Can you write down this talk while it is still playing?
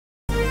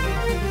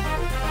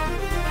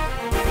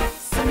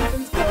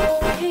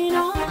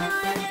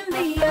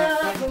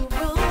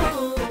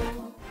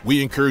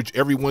We encourage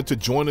everyone to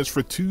join us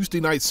for Tuesday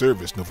night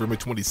service, November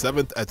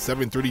 27th at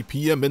 7:30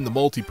 p.m. in the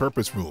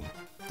multipurpose room.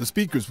 The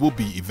speakers will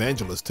be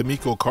Evangelist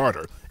Tamiko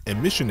Carter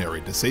and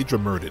missionary Desadra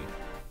Murden.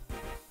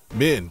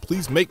 Men,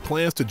 please make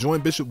plans to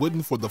join Bishop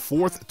Wooden for the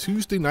 4th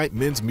Tuesday night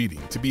men's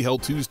meeting to be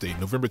held Tuesday,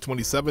 November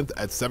 27th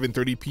at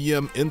 7:30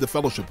 p.m. in the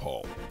Fellowship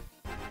Hall.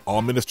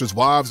 All ministers'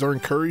 wives are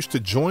encouraged to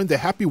join the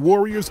Happy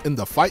Warriors in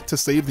the fight to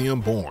save the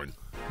unborn.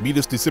 Meet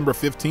us December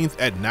 15th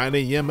at 9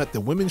 a.m. at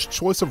the Women's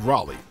Choice of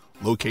Raleigh,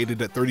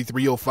 located at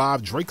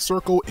 3305 Drake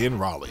Circle in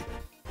Raleigh.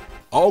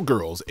 All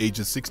girls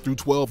ages 6 through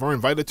 12 are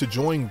invited to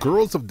join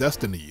Girls of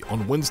Destiny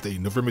on Wednesday,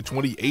 November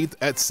 28th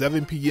at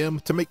 7 p.m.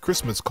 to make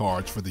Christmas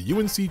cards for the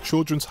UNC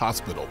Children's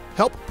Hospital.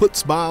 Help put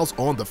smiles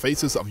on the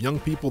faces of young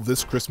people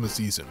this Christmas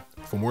season.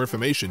 For more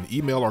information,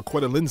 email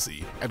Arquetta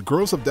Lindsay at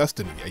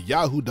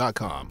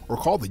girlsofdestiny@yahoo.com or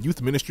call the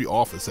Youth Ministry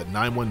office at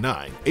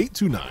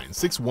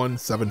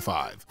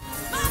 919-829-6175.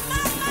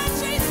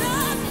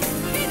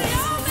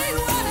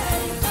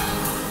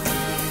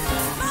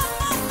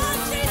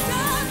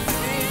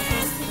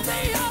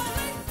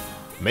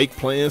 Make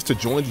plans to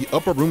join the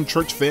Upper Room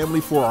Church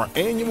family for our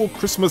annual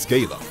Christmas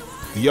Gala.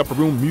 The Upper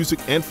Room Music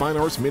and Fine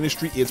Arts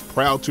Ministry is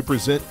proud to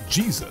present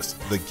Jesus,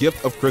 the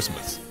Gift of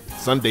Christmas,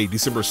 Sunday,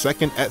 December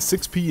 2nd at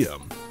 6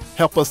 p.m.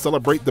 Help us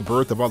celebrate the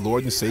birth of our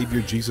Lord and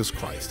Savior Jesus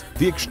Christ,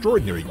 the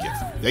extraordinary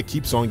gift that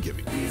keeps on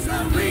giving. He's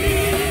the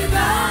reason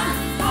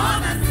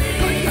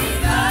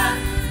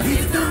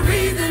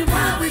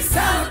why we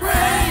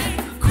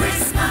celebrate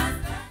Christmas.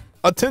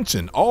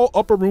 Attention, all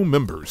Upper Room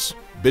members.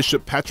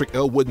 Bishop Patrick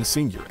L. Wooden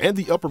Sr. and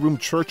the Upper Room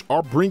Church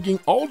are bringing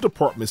all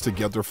departments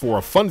together for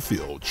a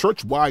fun-filled,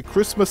 church-wide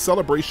Christmas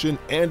celebration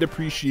and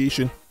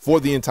appreciation for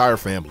the entire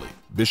family.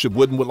 Bishop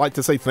Wooden would like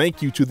to say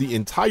thank you to the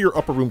entire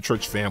Upper Room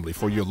Church family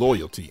for your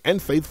loyalty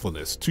and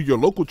faithfulness to your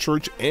local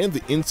church and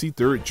the NC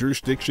 3rd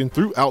jurisdiction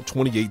throughout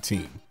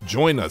 2018.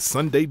 Join us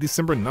Sunday,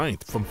 December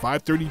 9th from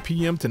 5:30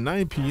 p.m. to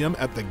 9 p.m.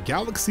 at the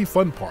Galaxy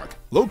Fun Park,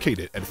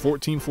 located at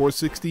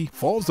 14460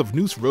 Falls of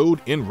Noose Road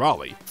in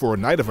Raleigh, for a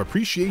night of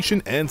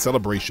appreciation and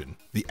celebration.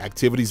 The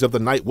activities of the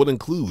night will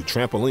include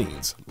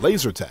trampolines,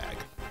 laser tag,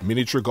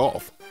 miniature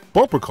golf,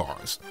 bumper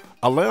cars,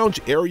 a lounge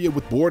area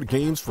with board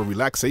games for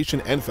relaxation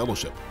and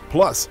fellowship,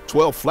 plus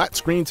 12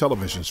 flat-screen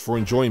televisions for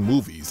enjoying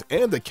movies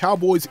and the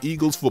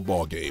Cowboys-Eagles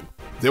football game.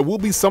 There will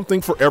be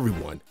something for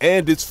everyone,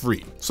 and it's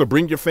free, so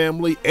bring your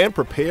family and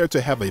prepare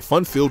to have a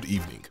fun-filled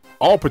evening.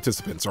 All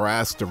participants are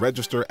asked to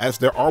register, as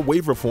there are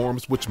waiver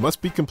forms which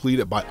must be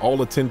completed by all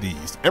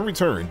attendees and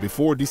returned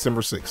before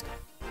December 6th.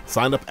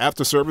 Sign up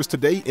after service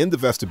today in the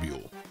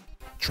vestibule.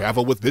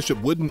 Travel with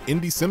Bishop Wooden in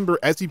December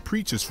as he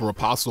preaches for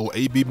Apostle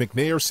A.B.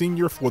 McNair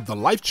Sr. for the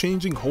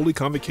life-changing Holy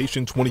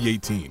Convocation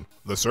 2018.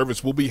 The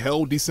service will be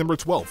held December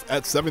 12th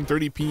at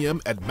 7:30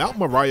 p.m. at Mount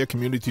Moriah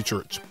Community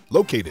Church,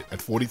 located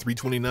at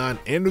 4329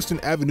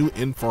 Anderson Avenue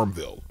in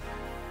Farmville.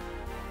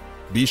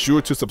 Be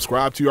sure to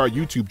subscribe to our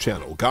YouTube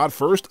channel, God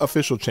First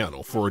Official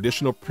Channel, for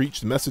additional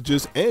preached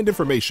messages and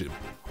information.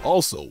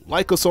 Also,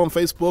 like us on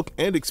Facebook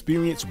and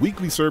experience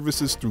weekly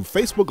services through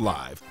Facebook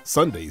Live,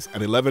 Sundays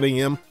at 11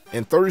 a.m.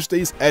 and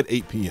Thursdays at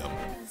 8 p.m.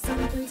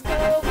 Something's going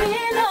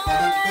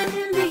on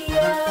in the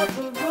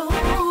upper